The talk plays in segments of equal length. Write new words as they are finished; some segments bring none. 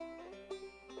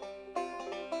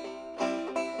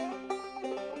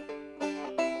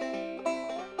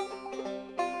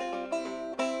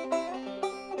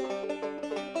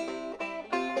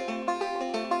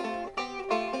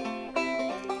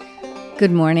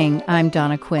Good morning. I'm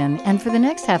Donna Quinn, and for the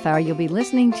next half hour, you'll be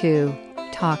listening to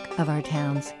Talk of Our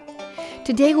Towns.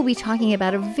 Today, we'll be talking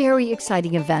about a very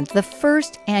exciting event, the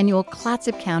first annual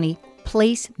Clatsop County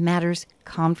Place Matters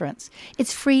Conference.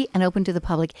 It's free and open to the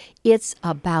public. It's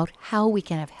about how we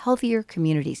can have healthier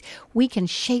communities. We can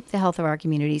shape the health of our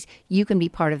communities. You can be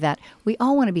part of that. We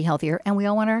all want to be healthier, and we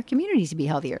all want our communities to be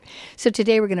healthier. So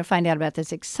today, we're going to find out about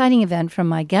this exciting event from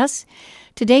my guests.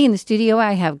 Today in the studio,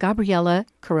 I have Gabriella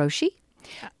Korosi.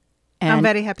 I'm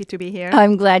very happy to be here.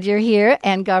 I'm glad you're here.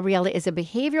 And Gabriella is a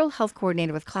behavioral health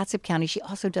coordinator with Clatsop County. She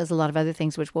also does a lot of other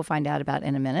things, which we'll find out about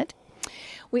in a minute.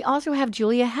 We also have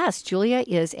Julia Hesse. Julia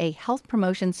is a health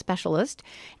promotion specialist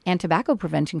and tobacco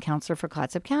prevention counselor for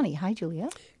Clatsop County. Hi, Julia.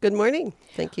 Good morning.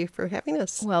 Thank you for having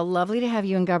us. Well, lovely to have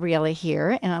you and Gabriella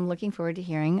here, and I'm looking forward to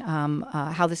hearing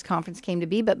how this conference came to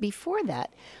be. But before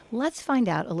that, let's find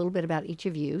out a little bit about each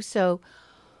of you. So,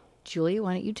 Julia,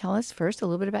 why don't you tell us first a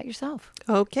little bit about yourself?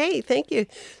 Okay, thank you.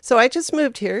 So I just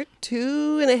moved here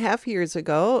 2.5 years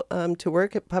ago to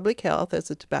work at Public Health as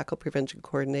a tobacco prevention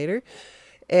coordinator.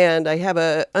 And I have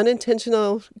an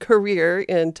unintentional career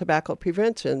in tobacco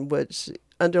prevention, which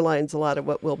underlines a lot of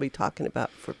what we'll be talking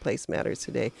about for Place Matters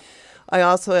today. I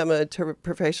also am a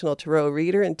professional tarot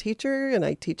reader and teacher, and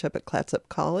I teach up at Clatsop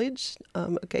College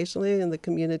occasionally in the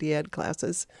community ed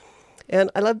classes.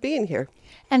 And I love being here.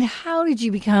 And how did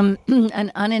you become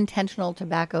an unintentional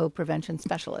tobacco prevention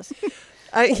specialist?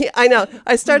 I know.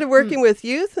 I started working with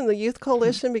youth in the Youth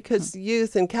Coalition because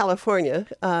youth in California,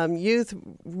 youth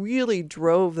really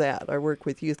drove that. Our work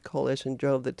with Youth Coalition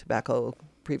drove the tobacco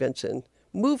prevention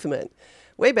movement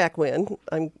way back when.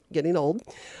 I'm getting old.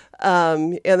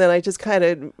 And then I just kind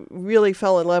of really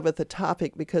fell in love with the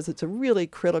topic because it's a really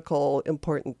critical,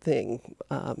 important thing,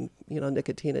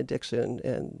 nicotine addiction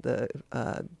and the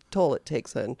toll it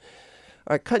takes on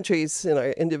our countries and our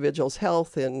individuals'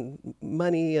 health and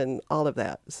money and all of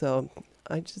that. So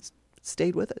I just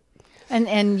stayed with it.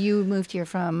 And you moved here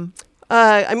from?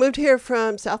 I moved here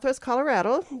from Southwest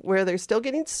Colorado, where they're still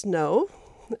getting snow.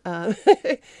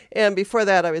 And before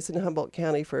that, I was in Humboldt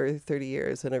County for 30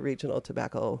 years in a regional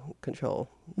tobacco control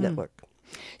network.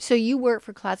 So you work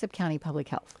for Clatsop County Public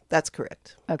Health? That's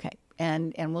correct. Okay.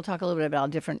 And we'll talk a little bit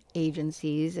about different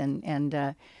agencies and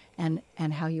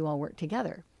how you all work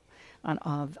together on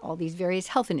all these various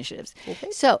health initiatives.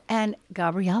 Okay. So, and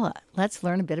Gabriella, let's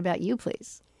learn a bit about you,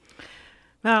 please.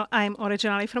 Well, I'm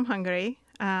originally from Hungary.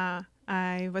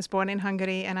 I was born in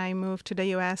Hungary, and I moved to the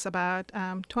U.S. about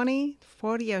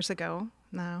 24 years ago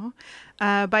now.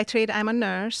 By trade, I'm a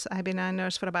nurse. I've been a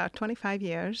nurse for about 25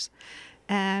 years,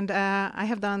 and I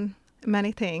have done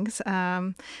many things.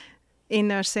 In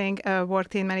nursing,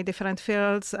 worked in many different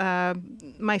fields.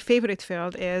 My favorite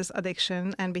field is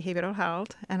addiction and behavioral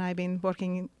health, and I've been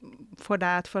working for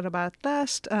that for about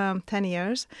last 10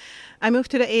 years. I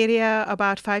moved to the area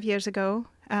about 5 years ago.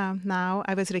 Now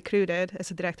I was recruited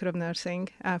as a director of nursing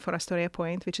for Astoria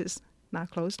Point, which is now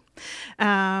closed.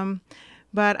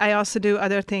 But I also do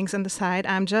other things on the side.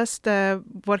 I'm just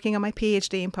working on my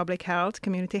PhD in public health,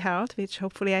 community health, which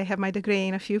hopefully I have my degree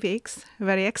in a few weeks.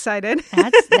 Very excited.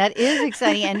 That is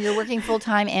exciting. And you're working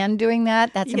full-time and doing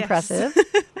that? That's yes. Impressive.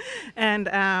 And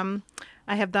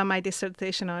I have done my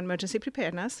dissertation on emergency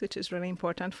preparedness, which is really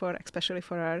important especially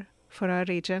for our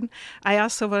region. I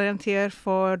also volunteer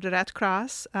for the Red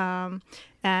Cross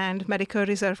and Medical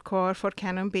Reserve Corps for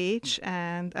Cannon Beach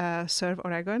and serve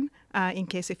Oregon. In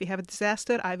case if you have a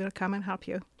disaster, I will come and help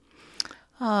you.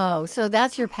 Oh, so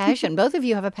that's your passion. Both of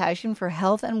you have a passion for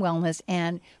health and wellness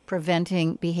and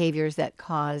preventing behaviors that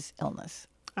cause illness.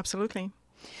 Absolutely.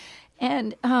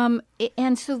 And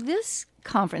so this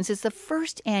conference is the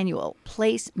first annual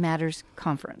Place Matters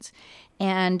Conference.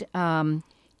 And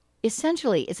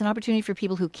essentially, it's an opportunity for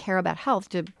people who care about health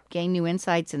to gain new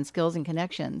insights and skills and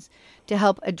connections to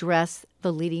help address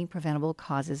the leading preventable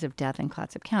causes of death in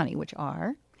Clatsop County, which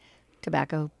are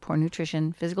tobacco, poor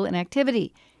nutrition, physical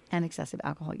inactivity, and excessive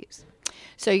alcohol use.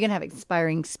 So you're going to have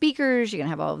inspiring speakers. You're going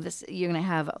to have all of this. You're going to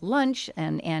have lunch,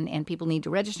 and people need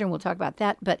to register, and we'll talk about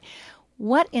that. But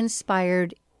what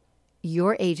inspired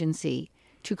your agency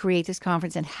to create this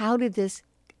conference, and how did this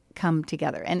come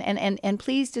together? And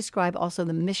please describe also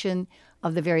the mission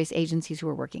of the various agencies who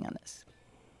are working on this.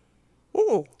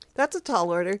 Ooh, that's a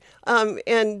tall order.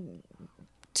 And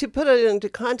to put it into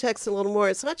context a little more,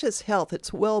 it's not just health,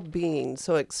 it's well-being.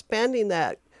 So expanding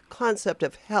that concept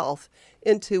of health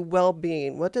into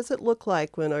well-being. What does it look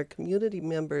like when our community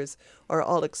members are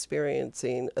all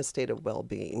experiencing a state of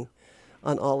well-being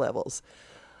on all levels?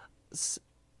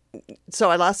 So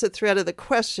I lost the thread of the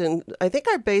question. I think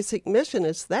our basic mission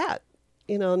is that,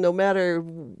 no matter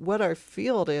what our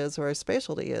field is or our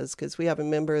specialty is, because we have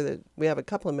a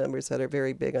couple of members that are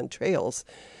very big on trails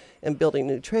and building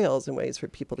new trails and ways for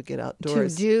people to get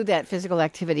outdoors. To do that physical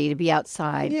activity, to be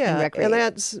outside and recreate. And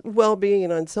that's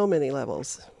well-being on so many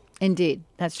levels. Indeed,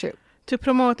 that's true. To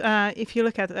promote, if you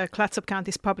look at Clatsop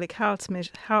County's public health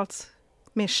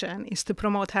mission is to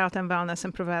promote health and wellness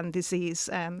and prevent disease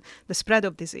and the spread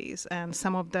of disease. And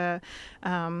some of the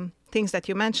things that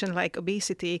you mentioned, like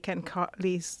obesity, can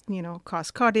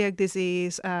cause cardiac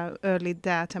disease, early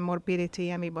death, and morbidity,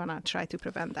 and we want to try to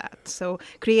prevent that. So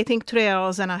creating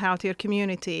trails and a healthier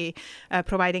community,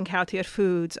 providing healthier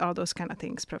foods, all those kind of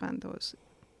things prevent those.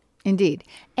 Indeed.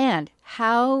 And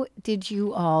how did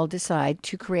you all decide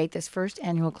to create this first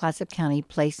annual Clatsop County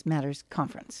Place Matters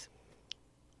Conference?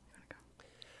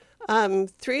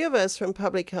 3 of us from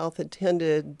Public Health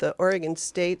attended the Oregon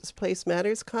State's Place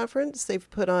Matters Conference. They've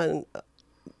put on,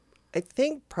 I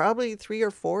think, probably 3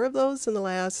 or 4 of those in the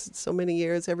last so many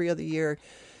years, every other year.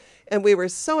 And we were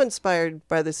so inspired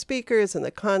by the speakers and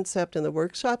the concept and the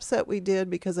workshops that we did,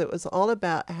 because it was all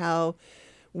about how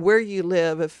where you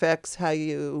live affects how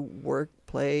you work,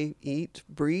 play, eat,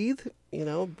 breathe.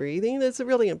 Breathing is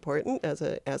really important as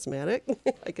an asthmatic.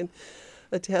 I can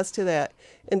attest to that.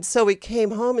 And so we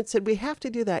came home and said, we have to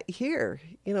do that here,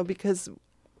 because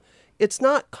it's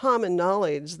not common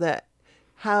knowledge that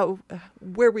how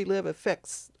where we live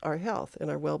affects our health and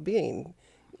our well-being.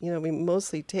 We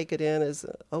mostly take it in as,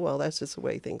 oh, well, that's just the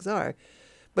way things are.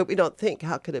 But we don't think,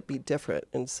 how could it be different?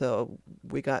 And so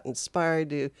we got inspired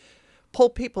to pull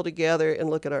people together and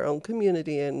look at our own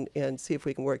community and see if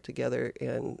we can work together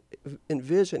and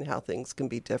envision how things can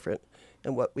be different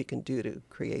and what we can do to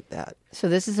create that. So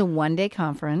this is a one-day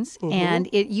conference, and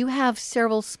you have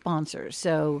several sponsors.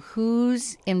 So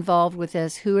who's involved with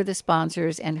this? Who are the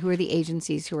sponsors, and who are the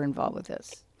agencies who are involved with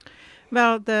this?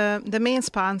 Well, the main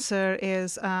sponsor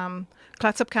is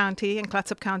Clatsop County and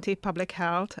Clatsop County Public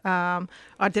Health. Our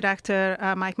director,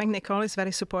 Mike McNichol, is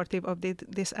very supportive of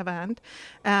this event.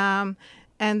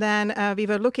 And then we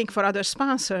were looking for other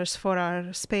sponsors for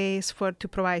our space, to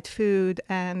provide food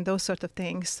and those sort of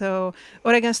things. So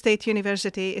Oregon State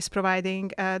University is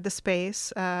providing the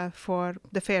space for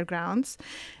the Fairgrounds.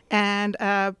 And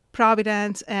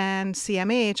Providence and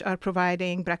CMH are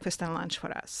providing breakfast and lunch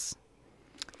for us.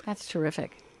 That's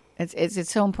terrific.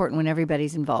 It's so important when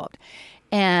everybody's involved.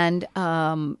 And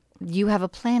you have a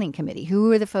planning committee.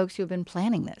 Who are the folks who have been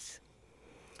planning this?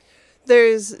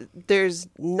 There's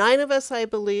 9 of us, I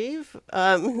believe.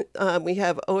 We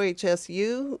have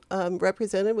OHSU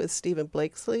represented with Stephen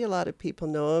Blakesley. A lot of people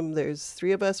know him. There's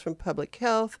 3 of us from Public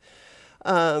Health,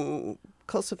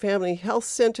 Coastal Family Health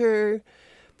Center,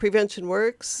 Prevention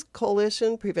Works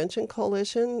Coalition, Prevention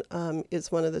Coalition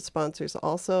is one of the sponsors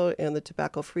also, and the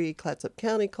Tobacco Free Clatsop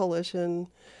County Coalition.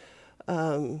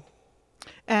 And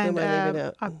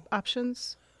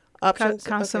options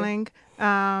counseling.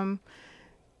 Okay.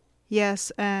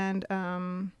 Yes, and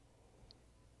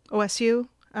OSU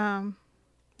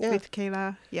with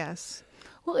Kayla. Yes.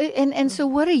 Well, and so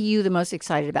what are you the most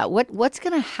excited about? What's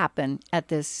going to happen at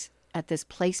this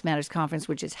Place Matters Conference,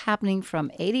 which is happening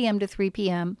from 8 a.m. to 3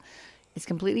 p.m. It's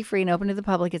completely free and open to the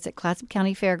public. It's at Clatsop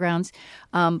County Fairgrounds.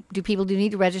 Do people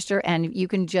need to register? And you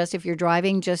can just, if you're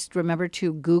driving, just remember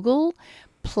to Google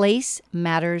Place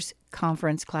Matters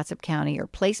Conference Clatsop County or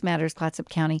Place Matters Clatsop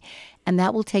County, and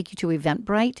that will take you to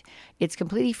Eventbrite. It's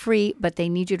completely free, but they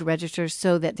need you to register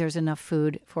so that there's enough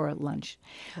food for lunch.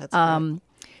 That's great.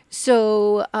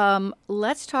 So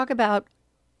let's talk about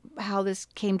how this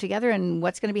came together and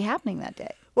what's going to be happening that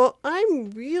day. Well,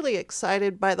 I'm really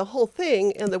excited by the whole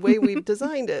thing and the way we've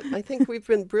designed it. I think we've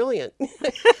been brilliant.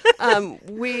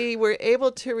 We were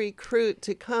able to recruit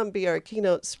to come be our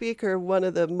keynote speaker, one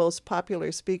of the most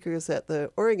popular speakers at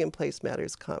the Oregon Place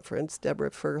Matters Conference,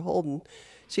 Deborah Furr Holden.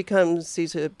 She's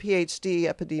a PhD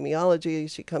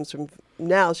epidemiology.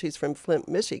 She's from Flint,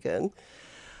 Michigan.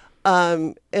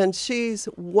 And she's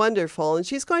wonderful. And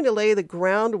she's going to lay the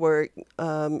groundwork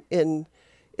in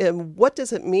what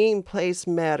does it mean place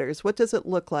matters? What does it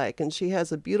look like? And she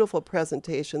has a beautiful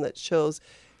presentation that shows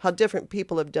how different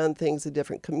people have done things in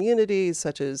different communities,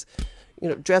 such as,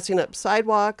 dressing up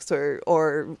sidewalks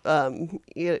or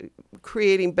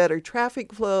creating better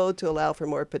traffic flow to allow for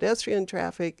more pedestrian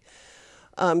traffic.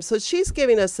 So she's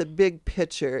giving us a big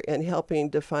picture and helping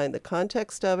define the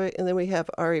context of it. And then we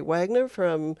have Ari Wagner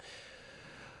from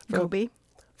Gobi.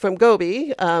 From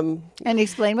Gobi. And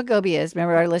explain what Gobi is.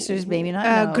 Remember, our listeners maybe not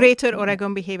know. Greater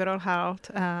Oregon Behavioral Health.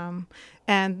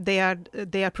 And they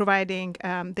are providing,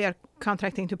 they are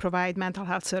contracting to provide mental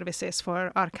health services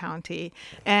for our county.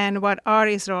 And what our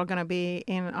role going to be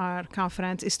in our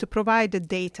conference is to provide the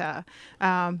data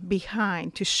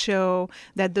behind to show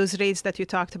that those rates that you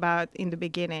talked about in the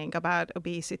beginning about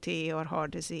obesity or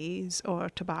heart disease or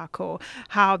tobacco,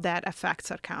 how that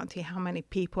affects our county, how many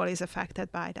people is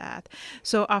affected by that.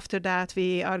 So after that,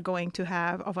 we are going to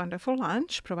have a wonderful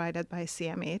lunch provided by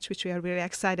CMH, which we are really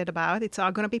excited about. It's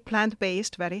all going to be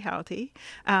plant-based, very healthy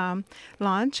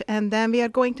lunch. And then we are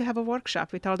going to have a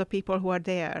workshop with all the people who are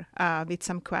there with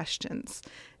some questions.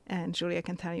 And Julia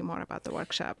can tell you more about the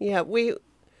workshop. Yeah,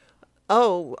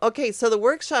 okay. So the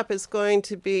workshop is going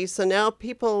to be, so now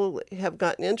people have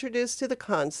gotten introduced to the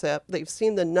concept. They've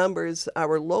seen the numbers,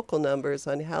 our local numbers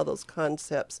on how those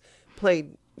concepts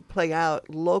play out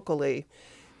locally.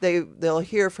 They'll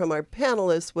hear from our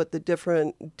panelists what the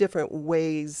different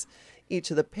ways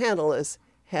each of the panelists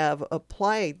have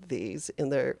applied these in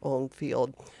their own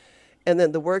field. And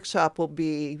then the workshop will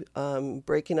be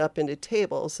breaking up into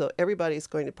tables, so everybody's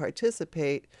going to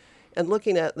participate and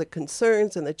looking at the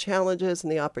concerns and the challenges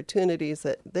and the opportunities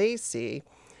that they see,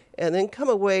 and then come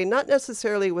away not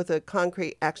necessarily with a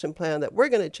concrete action plan that we're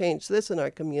going to change this in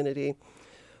our community,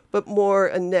 but more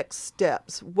a next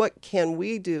steps. What can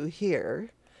we do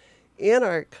here in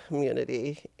our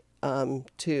community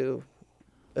to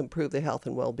improve the health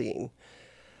and well-being?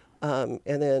 And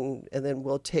then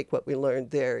we'll take what we learned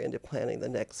there into planning the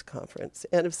next conference.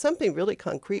 And if something really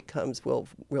concrete comes, we'll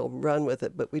run with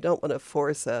it. But we don't want to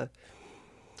force a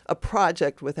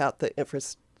project without the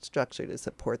infrastructure to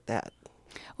support that.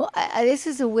 Well, this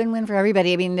is a win-win for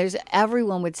everybody. I mean,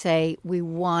 everyone would say we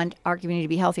want our community to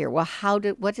be healthier. Well,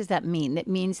 what does that mean? That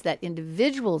means that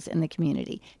individuals in the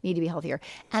community need to be healthier,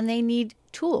 and they need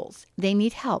tools. They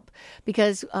need help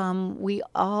because we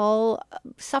all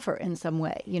suffer in some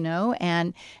way,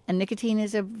 and nicotine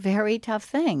is a very tough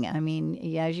thing. I mean,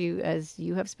 as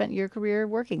you have spent your career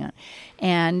working on,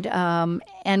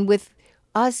 and with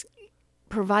us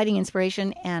providing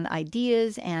inspiration and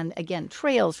ideas and, again,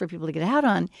 trails for people to get out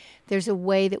on, there's a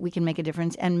way that we can make a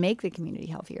difference and make the community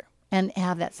healthier and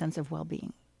have that sense of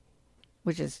well-being,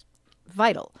 which is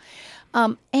vital.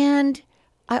 And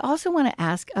I also want to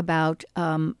ask about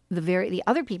the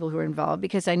other people who are involved,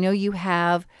 because I know you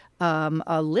have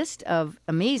a list of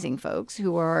amazing folks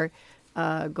who are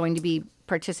going to be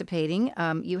participating.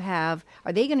 Are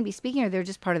they going to be speaking, or they're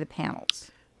just part of the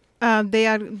panels?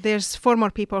 There's 4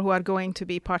 more people who are going to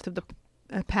be part of the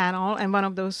panel, and one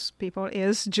of those people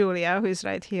is Julia, who is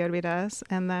right here with us.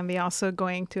 And then we're also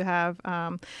going to have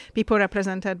people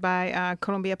represented by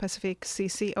Columbia Pacific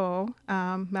CCO,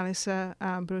 Melissa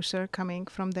Brewster coming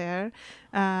from there.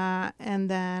 And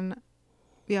then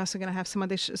we're also going to have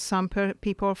some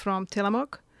people from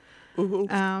Tillamook.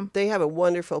 Mm-hmm. They have a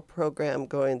wonderful program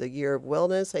going, the Year of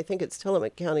Wellness. I think it's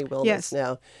Tillamook County Wellness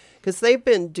now, because they've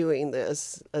been doing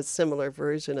a similar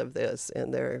version of this,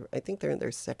 and I think they're in their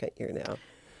 2nd year now.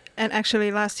 And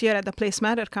actually last year at the Place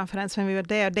Matter conference when we were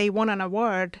there, they won an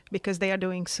award because they are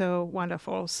doing so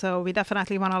wonderful. So we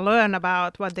definitely want to learn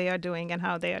about what they are doing and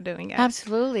how they are doing it.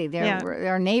 Absolutely. They're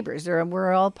our neighbors.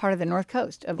 We're all part of the North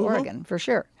Coast of Oregon, for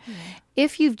sure. Mm-hmm.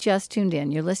 If you've just tuned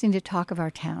in, you're listening to Talk of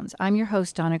Our Towns. I'm your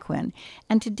host, Donna Quinn.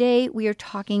 And today we are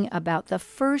talking about the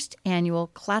first annual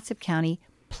Clatsop County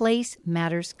Place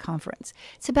Matters Conference.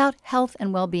 It's about health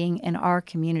and well-being in our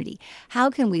community. How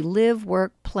can we live,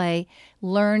 work, play,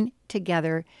 learn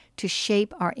together to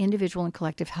shape our individual and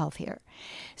collective health here?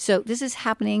 So this is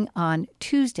happening on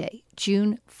Tuesday,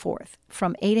 June 4th,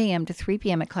 from 8 a.m. to 3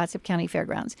 p.m. at Clatsop County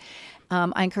Fairgrounds.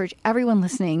 I encourage everyone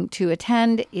listening to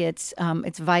attend. It's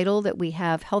vital that we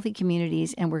have healthy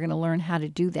communities, and we're going to learn how to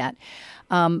do that.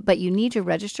 But you need to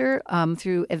register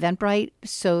through Eventbrite,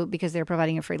 because they're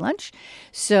providing a free lunch.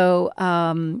 So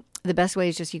the best way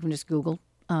is you can just Google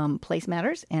Place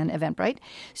Matters and Eventbrite.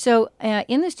 So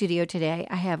in the studio today,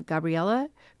 I have Gabriella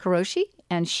Korosi,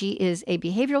 and she is a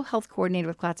behavioral health coordinator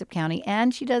with Clatsop County,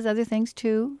 and she does other things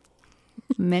too.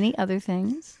 Many other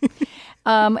things.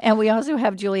 And we also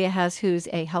have Julia Hesse, who's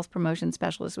a health promotion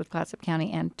specialist with Clatsop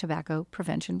County and tobacco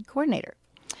prevention coordinator.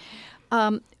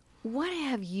 What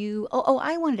have you...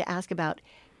 I wanted to ask about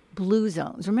blue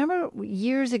zones. Remember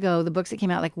years ago, the books that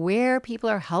came out, like Where People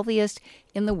Are Healthiest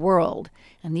in the World.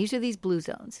 And these are these blue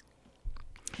zones.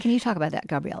 Can you talk about that,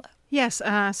 Gabriella? Yes.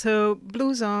 So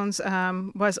Blue Zones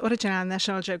was original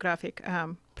National Geographic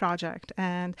project,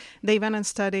 and they went and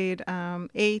studied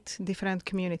 8 different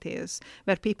communities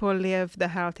where people live the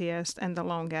healthiest and the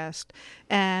longest.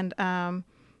 And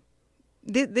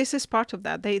this is part of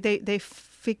that.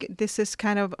 This is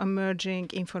kind of emerging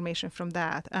information from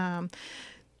that,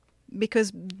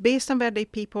 because based on where the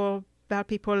people where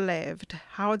people lived,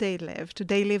 how they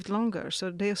lived longer.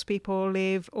 So those people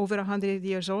live over 100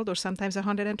 years old or sometimes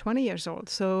 120 years old.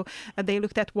 So they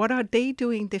looked at what are they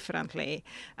doing differently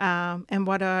and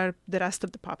what are the rest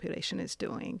of the population is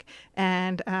doing.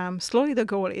 And slowly the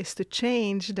goal is to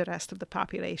change the rest of the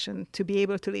population to be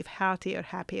able to live healthier,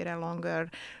 happier, and longer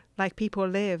like people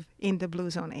live in the blue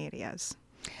zone areas.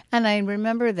 And I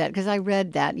remember that because I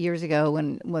read that years ago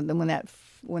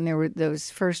when there were those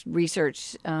first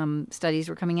research studies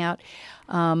were coming out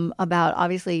about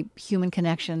obviously human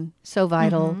connection, so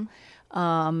vital.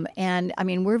 And I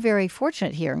mean, we're very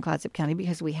fortunate here in Clatsop County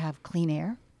because we have clean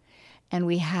air and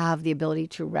we have the ability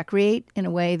to recreate in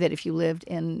a way that if you lived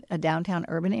in a downtown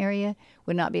urban area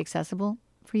would not be accessible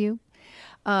for you.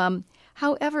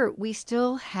 However, we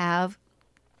still have,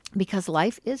 because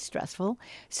life is stressful,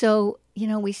 so,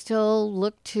 we still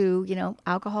look to,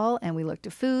 alcohol, and we look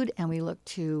to food, and we look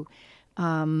to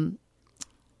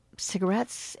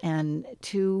cigarettes, and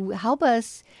to help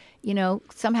us,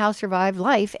 somehow survive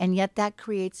life, and yet that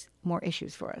creates more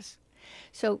issues for us.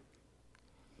 So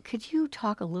could you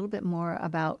talk a little bit more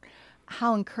about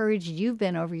how encouraged you've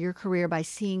been over your career by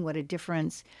seeing what a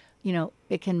difference,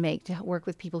 it can make to work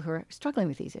with people who are struggling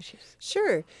with these issues?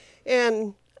 Sure.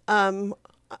 And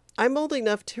I'm old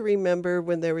enough to remember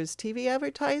when there was TV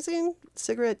advertising,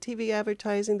 cigarette TV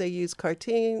advertising. They used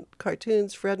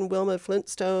cartoons. Fred and Wilma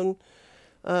Flintstone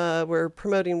were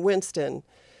promoting Winston.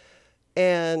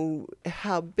 And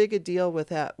how big a deal with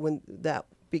that when that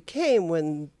became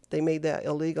when they made that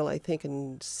illegal, I think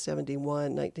in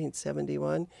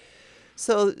 1971.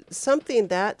 So something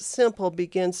that simple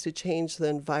begins to change the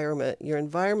environment. Your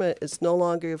environment is no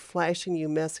longer flashing you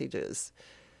messages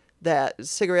that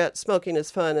cigarette smoking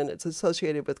is fun and it's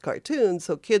associated with cartoons,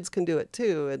 so kids can do it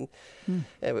too,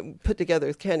 and put together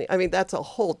with candy. I mean, that's a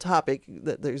whole topic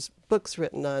that there's books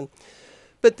written on.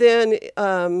 But then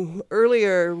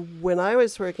earlier, when I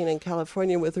was working in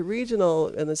California with the regional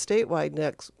and the statewide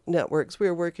networks, we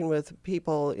were working with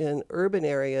people in urban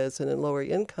areas and in lower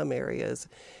income areas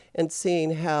and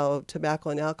seeing how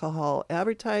tobacco and alcohol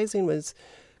advertising was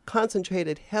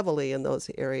concentrated heavily in those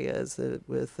areas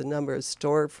with the number of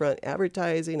storefront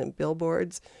advertising and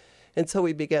billboards. And so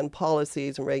we began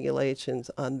policies and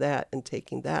regulations on that and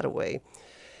taking that away.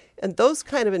 And those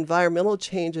kind of environmental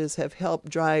changes have helped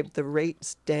drive the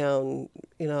rates down.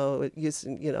 It used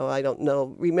to, I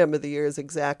don't remember the years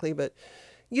exactly, but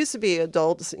it used to be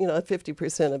adults,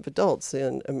 50% of adults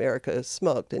in America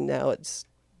smoked, and now it's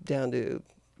down to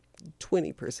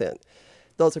 20%.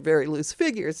 Those are very loose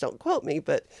figures, don't quote me,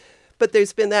 but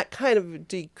there's been that kind of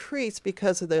decrease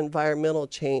because of the environmental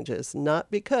changes, not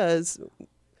because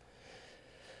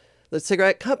the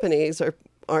cigarette companies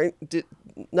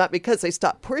not because they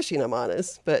stopped pushing them on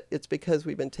us, but it's because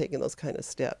we've been taking those kind of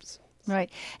steps. Right.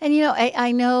 And,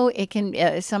 I know it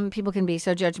can, some people can be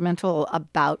so judgmental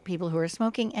about people who are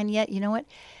smoking, and yet, you know what?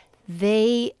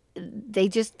 They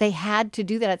had to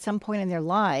do that at some point in their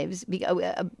lives,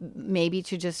 maybe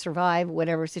to just survive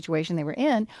whatever situation they were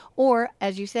in. Or,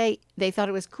 as you say, they thought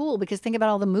it was cool because think about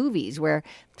all the movies where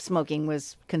smoking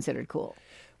was considered cool.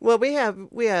 Well, we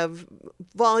have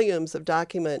volumes of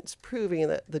documents proving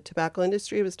that the tobacco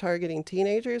industry was targeting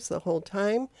teenagers the whole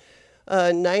time.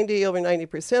 Over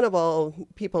 90% of all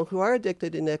people who are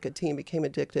addicted to nicotine became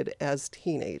addicted as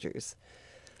teenagers.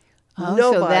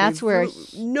 So that's where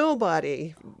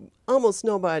almost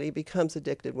nobody becomes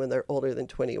addicted when they're older than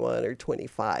 21 or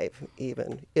 25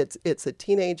 even. It's a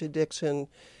teenage addiction.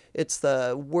 It's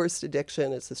the worst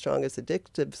addiction. It's the strongest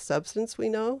addictive substance we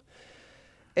know.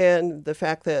 And the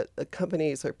fact that the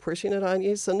companies are pushing it on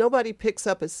you. So nobody picks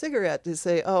up a cigarette to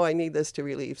say, oh, I need this to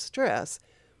relieve stress.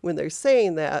 When they're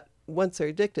saying that, once they're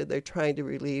addicted, they're trying to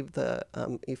relieve the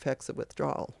effects of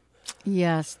withdrawal.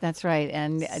 Yes, that's right.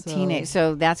 And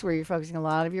so that's where you're focusing a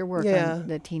lot of your work on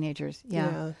the teenagers.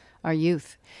 Yeah. Our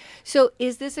youth. So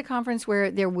is this a conference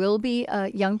where there will be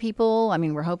young people? I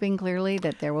mean, we're hoping clearly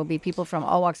that there will be people from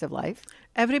all walks of life.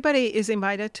 Everybody is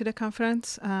invited to the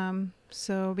conference.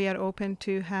 So we are open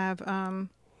to have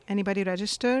anybody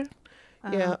register.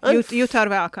 Youth are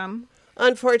welcome.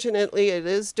 Unfortunately, it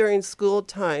is during school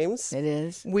times. It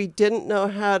is. We didn't know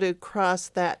how to cross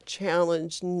that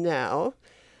challenge now.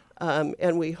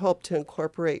 And we hope to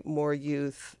incorporate more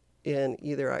youth in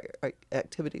either our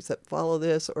activities that follow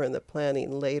this or in the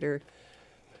planning later.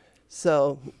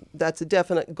 So that's a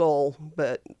definite goal,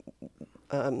 but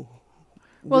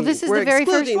this is the very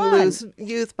first one. We're excluding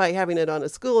youth by having it on a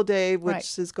school day,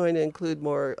 which is going to include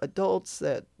more adults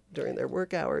that during their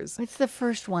work hours. It's the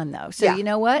first one, though. So Yeah. you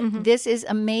know what? This is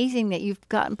amazing that you've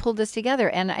pulled this together.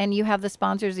 And you have the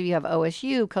sponsors. You have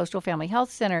OSU, Coastal Family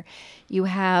Health Center. You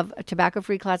have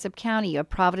Tobacco-Free Clatsop County. You have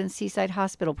Providence Seaside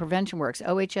Hospital, Prevention Works,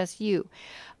 OHSU.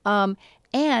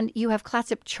 And you have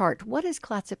Clatsop Chart. What is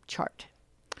Clatsop Chart?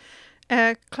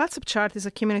 Clatsop Chart is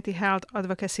a community health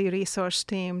advocacy resource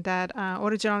team that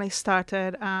originally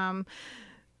started.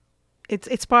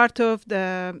 It's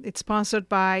sponsored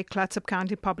by Clatsop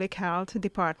County Public Health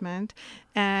Department,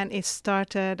 and it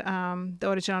started, the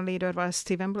original leader was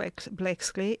Stephen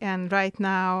Blakeslee, and right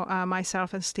now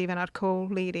myself and Stephen are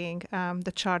co-leading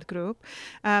the chart group.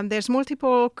 There's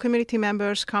multiple community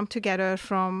members come together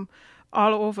from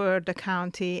all over the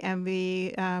county, and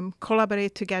we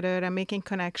collaborate together and making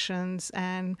connections,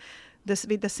 and this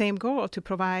with the same goal to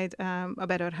provide a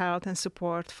better health and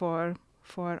support for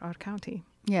our county.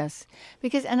 Yes,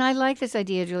 and I like this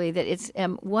idea, Julie, that it's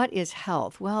what is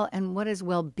health? Well, and what is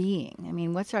well-being? I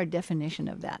mean, what's our definition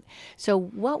of that? So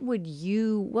what would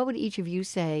each of you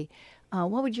say,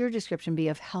 what would your description be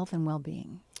of health and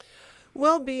well-being?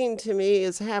 Well-being to me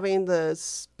is having the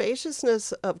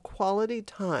spaciousness of quality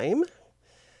time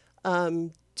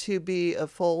to be a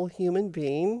full human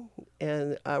being,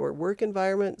 and our work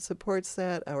environment supports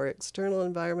that, our external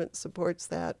environment supports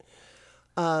that.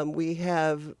 We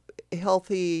have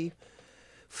healthy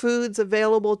foods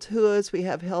available to us. We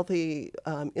have healthy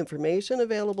information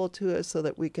available to us so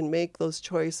that we can make those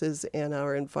choices, and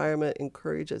our environment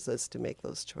encourages us to make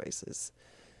those choices.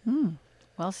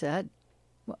 Well said.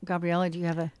 Well, Gabriella, do you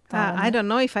have a thought on I that? don't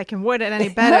know if I can word it any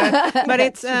better, but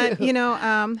it's,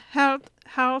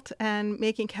 health and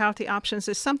making healthy options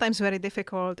is sometimes very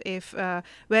difficult if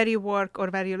where you work or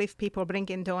where you live, people bring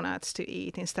in donuts to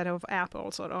eat instead of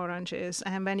apples or oranges.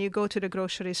 And when you go to the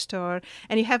grocery store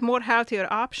and you have more healthier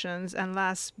options and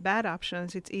less bad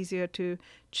options, it's easier to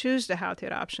choose the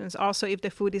healthier options. Also, if the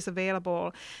food is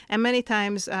available. And many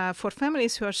times for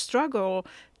families who are struggle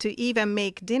to even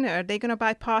make dinner, they're going to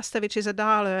buy pasta, which is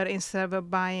 $1, instead of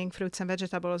buying fruits and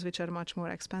vegetables, which are much more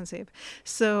expensive.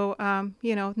 So,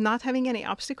 not having any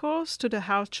obstacles to the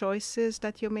health choices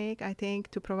that you make, I think,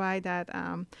 to provide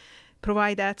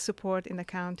that support in the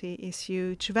county is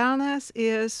huge. Wellness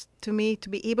is, to me, to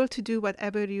be able to do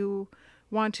whatever you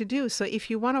want to do. So if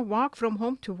you want to walk from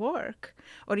home to work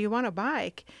or you want to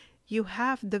bike, you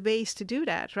have the ways to do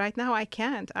that. Right now, I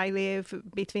can't. I live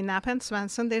between Napa and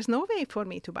Swenson. There's no way for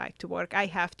me to bike to work. I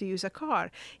have to use a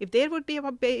car. If there would be a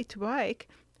way to bike,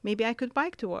 maybe I could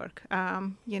bike to work,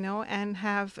 and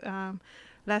have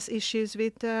less issues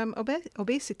with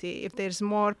obesity if there's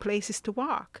more places to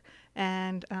walk.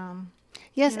 And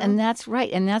Yes, and that's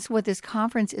right. And that's what this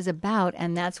conference is about,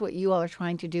 and that's what you all are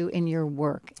trying to do in your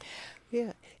work.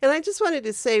 Yeah. And I just wanted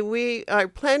to say our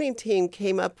planning team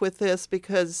came up with this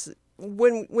because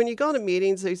when you go to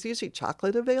meetings, there's usually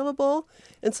chocolate available.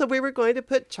 And so we were going to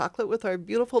put chocolate with our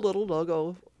beautiful little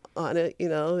logo on it,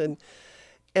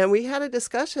 and we had a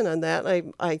discussion on that.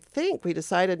 I think we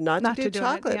decided not to do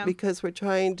chocolate because we're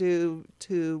trying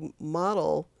to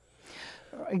model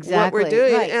exactly what we're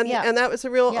doing. Right. And that was a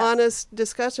real honest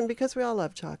discussion because we all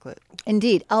love chocolate.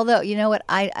 Indeed. Although, you know what?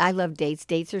 I love dates.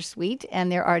 Dates are sweet,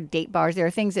 and there are date bars. There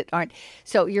are things that aren't.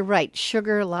 So you're right.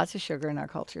 Sugar, lots of sugar in our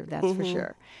culture. That's for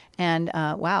sure. And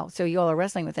wow. So you all are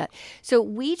wrestling with that. So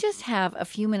we just have a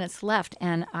few minutes left,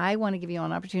 and I want to give you all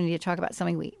an opportunity to talk about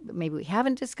something we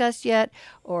haven't discussed yet,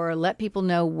 or let people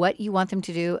know what you want them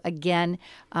to do. Again,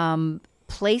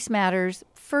 Place Matters,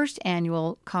 first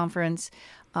annual conference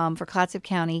for Clatsop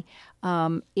County.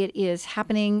 It is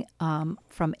happening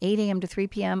from 8 a.m. to 3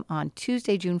 p.m. on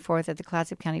Tuesday, June 4th at the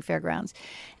Clatsop County Fairgrounds.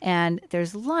 And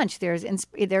there's lunch.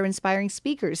 They're inspiring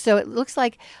speakers. So it looks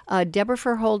like Deborah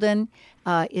Verholden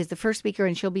is the first speaker,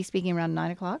 and she'll be speaking around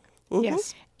 9 o'clock. Mm-hmm.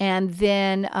 Yes. And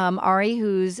then Ari,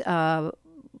 who's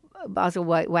Basil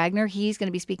Wagner, he's going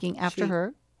to be speaking after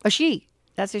her. A she.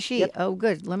 That's a she. Yep. Oh,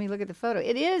 good. Let me look at the photo.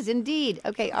 It is indeed.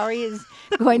 Okay, Ari is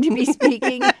going to be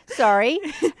speaking,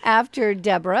 after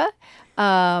Deborah.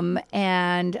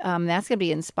 And that's going to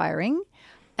be inspiring.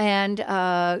 And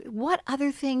what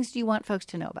other things do you want folks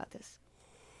to know about this?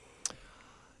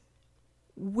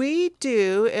 We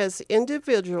do, as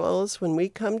individuals, when we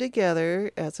come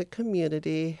together as a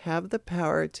community, have the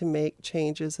power to make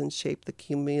changes and shape the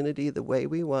community the way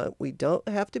we want. We don't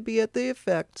have to be at the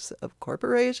effects of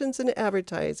corporations and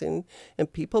advertising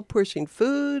and people pushing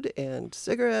food and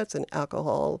cigarettes and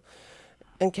alcohol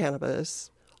and cannabis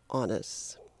on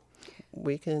us.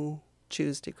 We can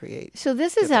choose to create. So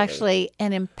this is actually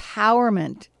an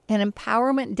empowerment an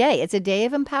empowerment day. It's a day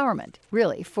of empowerment,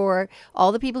 really, for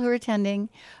all the people who are attending,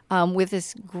 with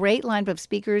this great lineup of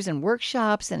speakers and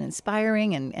workshops and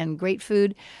inspiring and great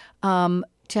food,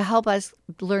 to help us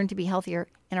learn to be healthier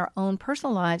in our own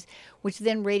personal lives, which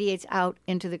then radiates out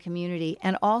into the community,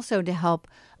 and also to help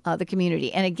the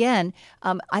community. And again,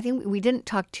 I think we didn't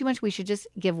talk too much. We should just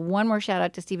give one more shout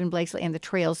out to Stephen Blakesley and the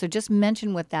trails. So just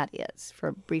mention what that is for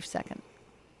a brief second.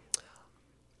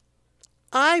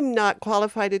 I'm not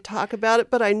qualified to talk about it,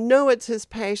 but I know it's his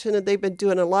passion, and they've been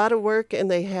doing a lot of work, and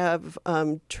they have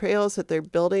trails that they're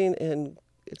building in,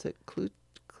 is it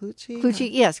Clutchie?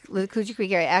 Yes, the Clutchie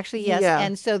Creek area. Actually, yes. Yeah.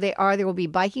 And so there will be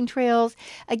biking trails.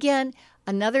 Again,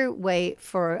 another way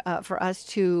for us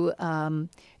to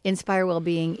inspire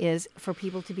well-being is for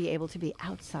people to be able to be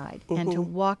outside and to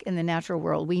walk in the natural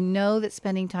world. We know that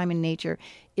spending time in nature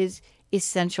is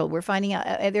essential. We're finding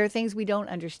out there are things we don't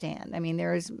understand. I mean,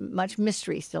 there is much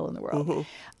mystery still in the world.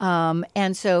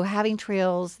 And so having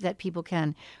trails that people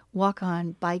can walk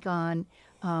on, bike on,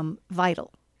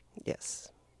 vital.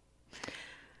 Yes.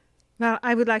 Well,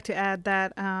 I would like to add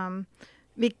that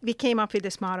we came up with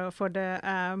this motto for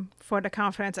the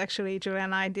conference. Actually, Julia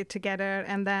and I did together,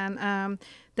 and then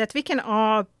that we can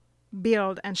all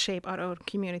build and shape our own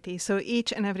community. So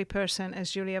each and every person,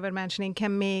 as Julia were mentioning,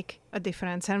 can make a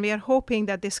difference. And we are hoping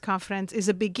that this conference is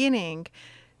a beginning,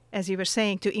 as you were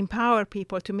saying, to empower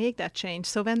people to make that change.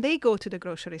 So when they go to the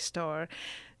grocery store,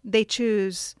 they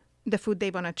choose the food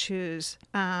they want to choose.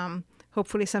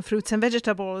 Hopefully some fruits and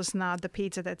vegetables, not the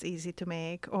pizza that's easy to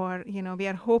make. Or, we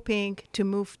are hoping to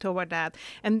move toward that.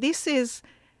 And this is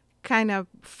kind of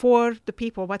for the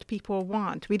people, what people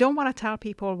want. We don't want to tell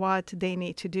people what they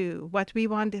need to do. What we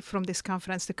want from this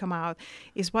conference to come out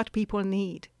is what people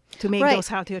need to make those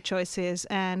healthier choices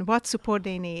and what support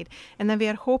they need. And then we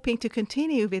are hoping to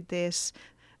continue with this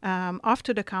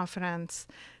after the conference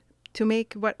to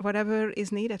make whatever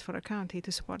is needed for a county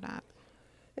to support that.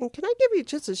 And can I give you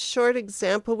just a short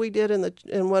example we did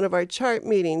in one of our chart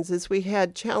meetings? Is we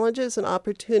had challenges and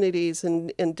opportunities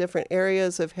in different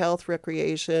areas of health,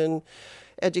 recreation,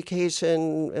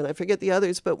 education, and I forget the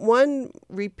others, but one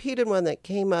repeated one that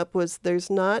came up was there's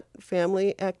not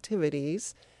family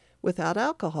activities without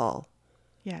alcohol.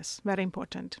 Yes, very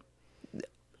important.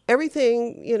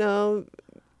 Everything,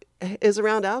 is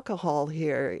around alcohol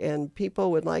here, and people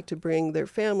would like to bring their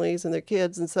families and their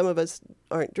kids, and some of us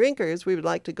aren't drinkers. We would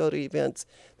like to go to events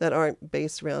that aren't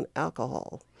based around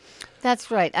alcohol. That's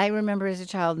right. I remember as a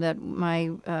child that my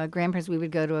grandparents, we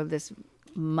would go to this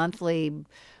monthly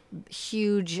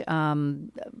huge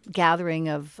gathering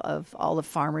of all the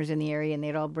farmers in the area, and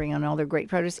they'd all bring on all their great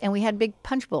produce, and we had big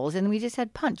punch bowls, and we just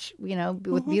had punch,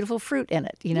 with beautiful fruit in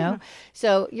it, Yeah.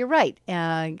 So you're right.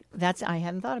 I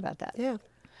hadn't thought about that. Yeah.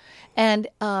 And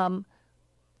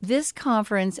this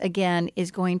conference, again, is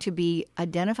going to be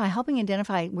helping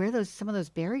identify where some of those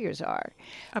barriers are.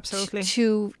 Absolutely.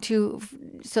 So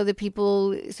that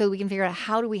we can figure out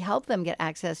how do we help them get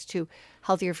access to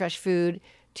healthier, fresh food,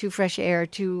 to fresh air,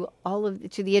 to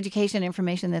to the education and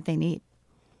information that they need.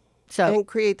 And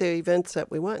create the events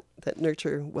that we want that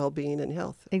nurture well-being and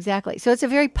health. Exactly. So it's a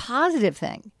very positive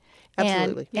thing.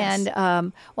 Absolutely. And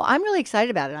I'm really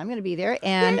excited about it. I'm going to be there,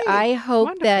 and Yay. I hope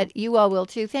Wonderful. that you all will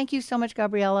too. Thank you so much,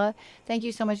 Gabriella. Thank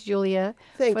you so much, Julia,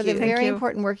 Thank for you. the Thank very you.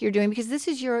 important work you're doing, because this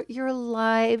is your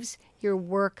lives, your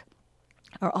work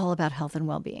are all about health and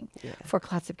well-being for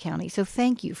Clatsop County. So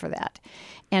thank you for that,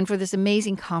 and for this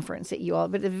amazing conference that you all.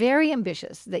 But very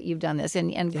ambitious that you've done this,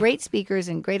 and great speakers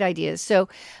and great ideas. So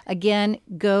again,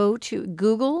 go to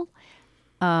Google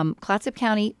Clatsop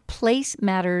County Place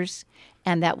Matters.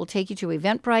 And that will take you to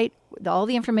Eventbrite. All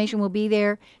the information will be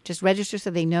there. Just register so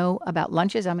they know about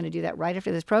lunches. I'm going to do that right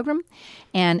after this program.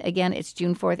 And again, it's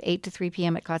June 4th, 8 to 3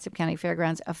 p.m. at Clatsop County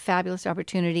Fairgrounds. A fabulous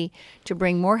opportunity to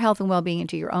bring more health and well-being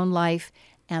into your own life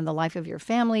and the life of your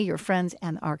family, your friends,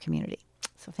 and our community.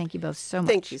 So thank you both so much.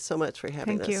 Thank you so much for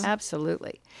having us. Thank you.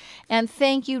 Absolutely. And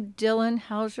thank you, Dylan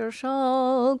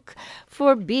Hauser-Schalk,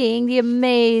 for being the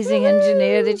amazing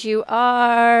engineer that you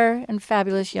are and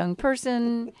fabulous young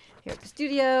person here at the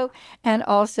studio. And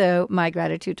also my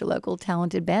gratitude to local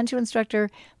talented banjo instructor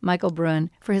Michael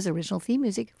Brunn for his original theme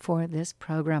music for this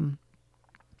program.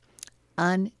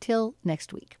 Until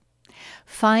next week,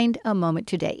 find a moment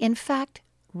today. In fact,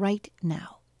 right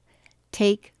now,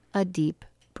 take a deep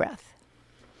breath.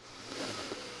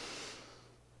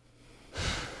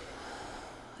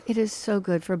 It is so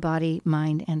good for body,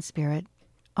 mind, and spirit.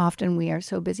 Often we are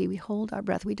so busy, we hold our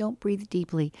breath. We don't breathe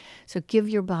deeply. So give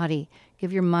your body,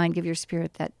 give your mind, give your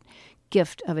spirit that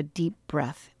gift of a deep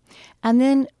breath. And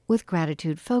then with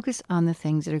gratitude, focus on the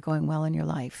things that are going well in your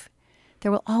life.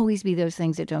 There will always be those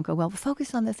things that don't go well.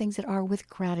 Focus on the things that are with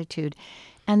gratitude.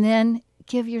 And then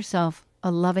give yourself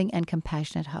a loving and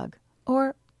compassionate hug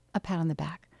or a pat on the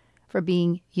back for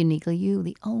being uniquely you,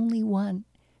 the only one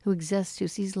who exists, who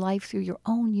sees life through your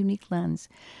own unique lens.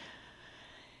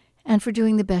 And for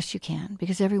doing the best you can,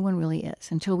 because everyone really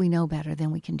is. Until we know better,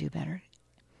 then we can do better.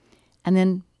 And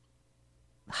then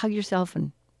hug yourself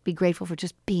and be grateful for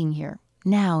just being here,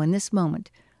 now, in this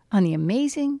moment, on the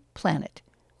amazing planet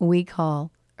we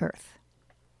call Earth.